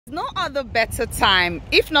No other better time,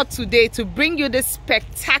 if not today, to bring you this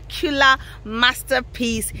spectacular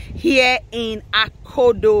masterpiece here in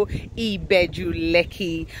Akodo,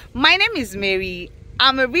 Ibeju-Lekki. My name is Mary.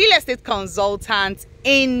 I'm a real estate consultant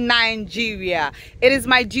in Nigeria. It is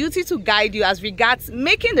my duty to guide you as regards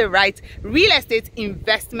making the right real estate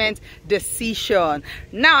investment decision.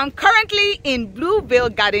 Now, I'm currently in Vale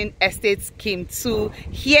Garden Scheme 2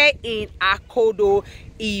 here in Akodo,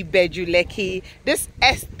 Ibeju-Lekki. This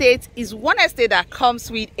estate is one estate that comes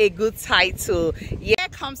with a good title. Yeah,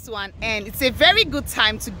 it comes to an end. It's a very good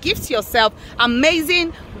time to gift yourself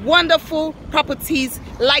amazing, wonderful properties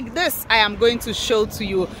like this I am going to show to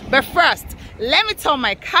you. But first, let me turn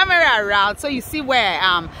my camera around so you see where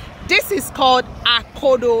I am. This is called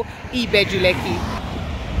Akodo, Ibeju-Lekki.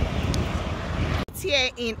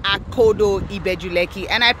 Here in Akodo, Ibeju-Lekki,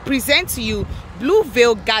 and I present to you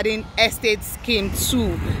Vale Garden Scheme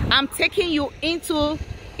 2. I'm taking you into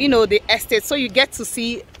the estate so you get to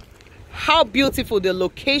see how beautiful the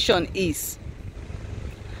location is.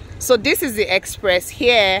 So this is the express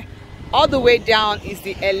here. All the way down is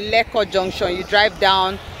the Eleko junction. You drive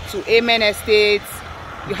down to Amen Estate.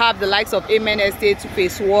 You have the likes of Amen Estate to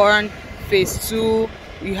phase 1, phase 2.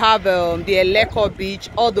 You have the Eleko beach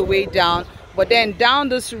all the way down. But then down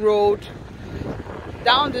this road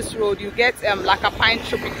you get Lakapine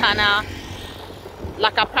Tropicana.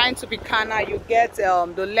 You get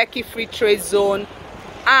the Lekki Free Trade Zone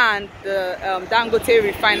and the Dangote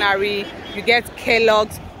Refinery. You get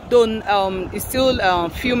Kellogg's. It's still a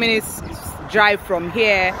few minutes drive from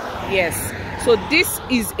here. Yes, so this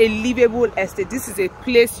is a livable estate. This is a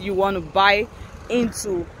place you want to buy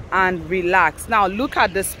into and relax. Now look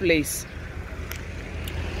at this place.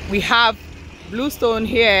 We have bluestone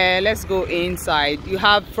here. Let's go inside. You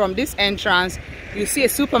have, from this entrance, you see a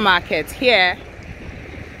supermarket here.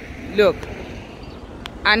 Look,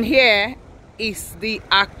 and here is the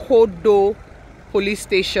Akodo police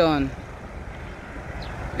station.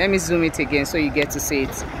 Let me zoom it again so you get to see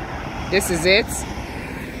it. This is it,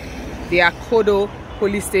 the Akodo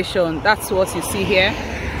police station. That's what you see here.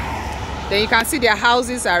 Then you can see their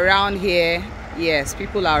houses around here. Yes,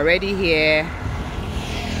 people are already here.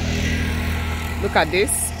 Look at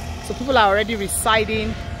this. So people are already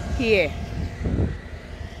residing here.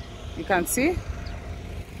 You can see.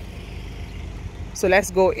 So let's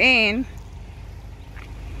go in.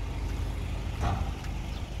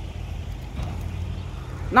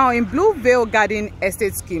 Now in Vale Garden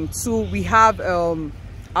Scheme 2, we have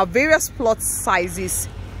our various plot sizes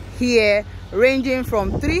here, ranging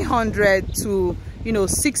from 300 to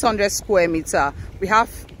 600 square meter. We have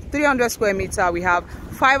 300 square meter, we have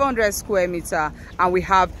 500 square meter, and we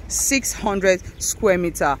have 600 square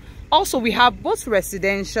meter. Also, we have both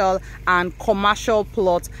residential and commercial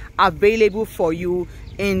plots available for you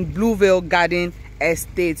in Vale Garden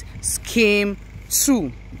Scheme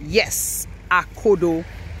 2. Yes, Akodo.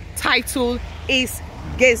 Title is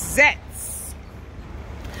Gazette.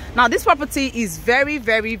 Now this property is very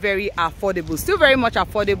affordable, still very much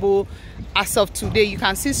affordable as of today. You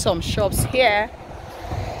can see some shops here.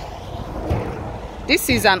 This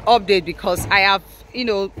is an update because I have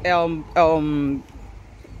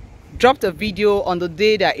dropped a video on the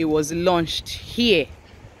day that it was launched here.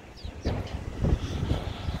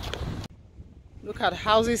 Look at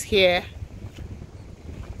houses here.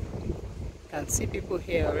 Can see people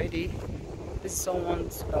here already. This is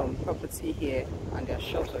someone's property here, and their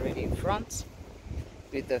shops already in front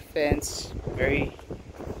with the fence, very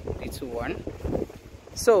little one.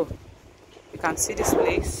 So you can see this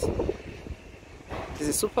place. There's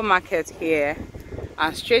a supermarket here,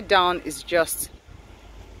 and straight down is just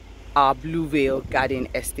our Vale Garden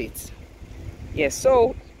Estate. Yes,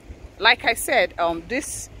 so like I said,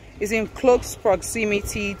 this is in close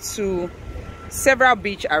proximity to several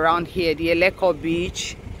beaches around here. The Eleko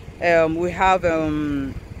beach, we have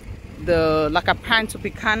the Lakapine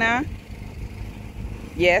Tropicana.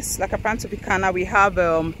 Yes, Lakapine Tropicana. We have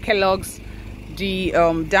Kellogg's, the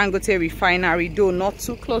Dangote Refinery, though not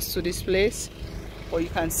too close to this place, but you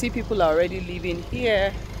can see people are already living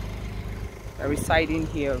here, are residing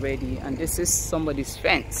here already, and this is somebody's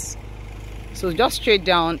fence. So just straight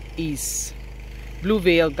down is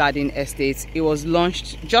Vale Garden Estate. It was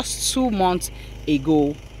launched just 2 months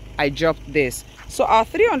ago. I dropped this. So our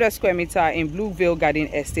 300 square meter in Vale Garden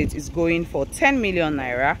Estate is going for 10 million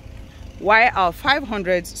naira, while our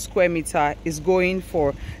 500 square meter is going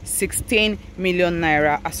for 16 million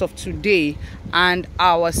naira as of today, and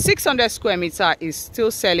our 600 square meter is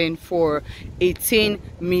still selling for 18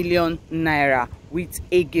 million naira with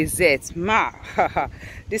a Gazette.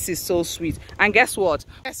 This is so sweet. And guess what?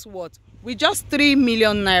 with just 3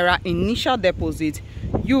 million naira initial deposit,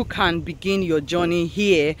 you can begin your journey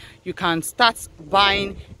here. You can start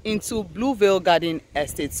buying into Vale Garden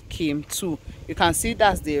Estate Scheme 2. You can see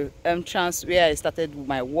that's the entrance where I started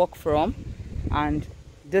my walk from, and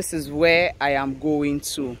this is where I am going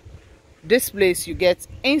to. This place, you get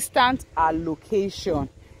instant allocation,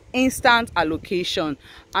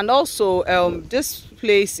 and also this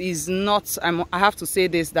place is not, I have to say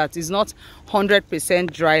this, that is not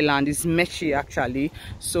 100% dry land. It's meshy actually,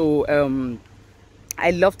 so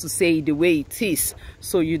I love to say it the way it is,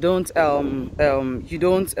 so you don't come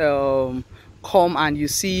and you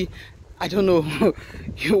see, I don't know,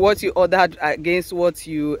 what you ordered against what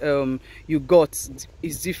you got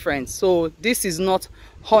is different. So this is not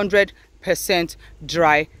 100%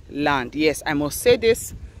 dry land. Yes, I must say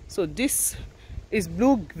this. So this is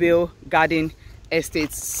Vale Garden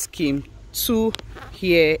Estate Scheme 2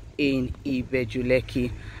 here in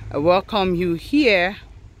Ibeju-Lekki. I welcome you here.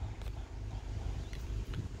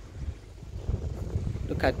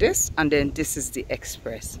 Look at this, and then this is the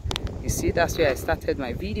express. You see, that's where I started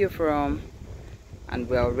my video from, and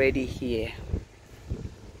we're already here.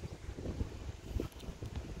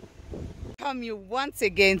 Welcome you once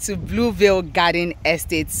again to Vale Garden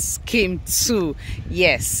Estate Scheme 2.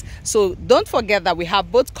 Yes, so don't forget that we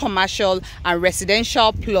have both commercial and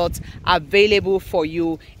residential plots available for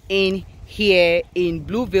you in here in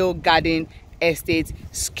Vale Garden Estate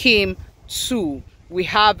Scheme 2. We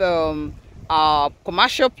have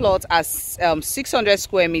commercial plot as 600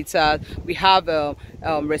 square meters. We have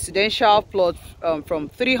residential plot from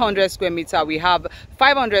 300 square meter. We have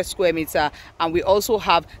 500 square meter, and we also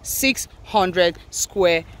have 600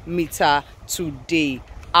 square meter today.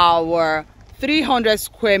 Our 300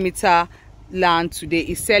 square meter land today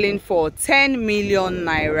is selling for 10 million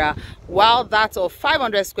naira, while that of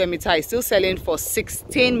 500 square meter is still selling for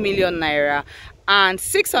 16 million naira, and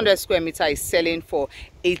 600 square meter is selling for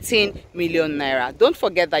 18 million naira. Don't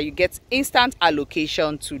forget that you get instant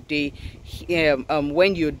allocation today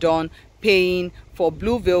when you're done paying for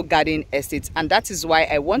Vale Garden Estate, and that is why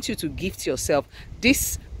I want you to gift yourself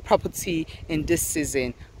this property in this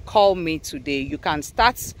season. Call me today. You can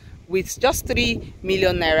start with just 3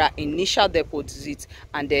 million naira initial deposit,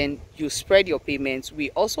 and then you spread your payments. We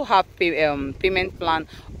also have payment plan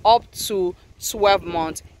up to 12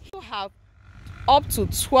 months. You have up to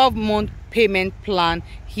 12-month payment plan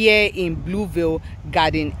here in Vale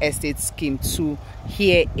Garden Estate Scheme 2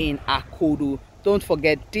 here in Akodo. Don't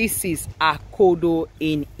forget, this is Akodo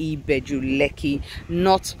in Ibeju-Lekki,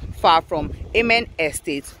 not far from Amen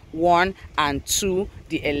Estate 1 and 2,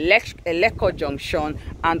 the Eleko Junction,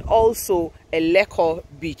 and also Eleko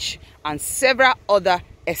Beach, and several other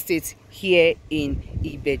estates here in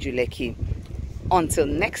Ibeju-Lekki. Until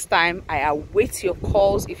next time, I await your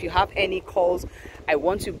calls. If you have any calls, I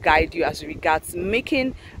want to guide you as regards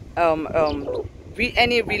making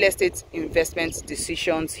any real estate investment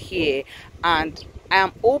decisions here, and I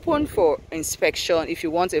am open for inspection. If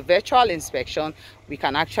you want a virtual inspection, we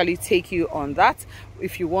can actually take you on that.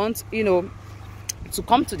 If you want, to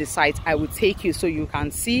come to the site, I will take you so you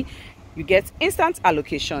can see. You get instant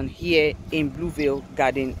allocation here in Vale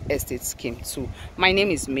Garden Estate Scheme 2. My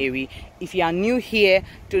name is Mary. If you are new here,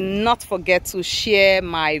 do not forget to share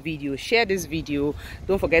my video. Share this video.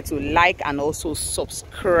 Don't forget to like and also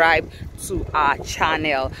subscribe to our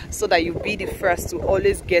channel so that you'll be the first to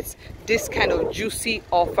always get this kind of juicy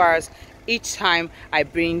offers each time I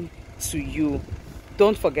bring to you.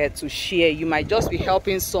 Don't forget to share. You might just be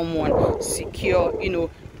helping someone secure,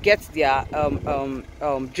 get their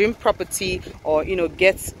dream property, or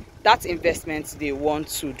get that investment they want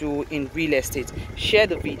to do in real estate. Share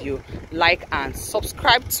the video, like and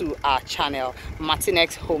subscribe to our channel,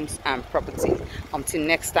 Martinex Homes and Property. Until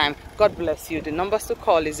next time, God bless you. The numbers to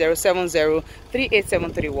call is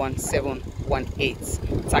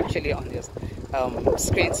 070-38731-718. It's actually on this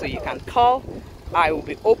screen, so you can call. I will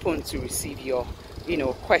be open to receive your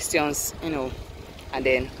questions, and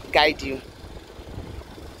then guide you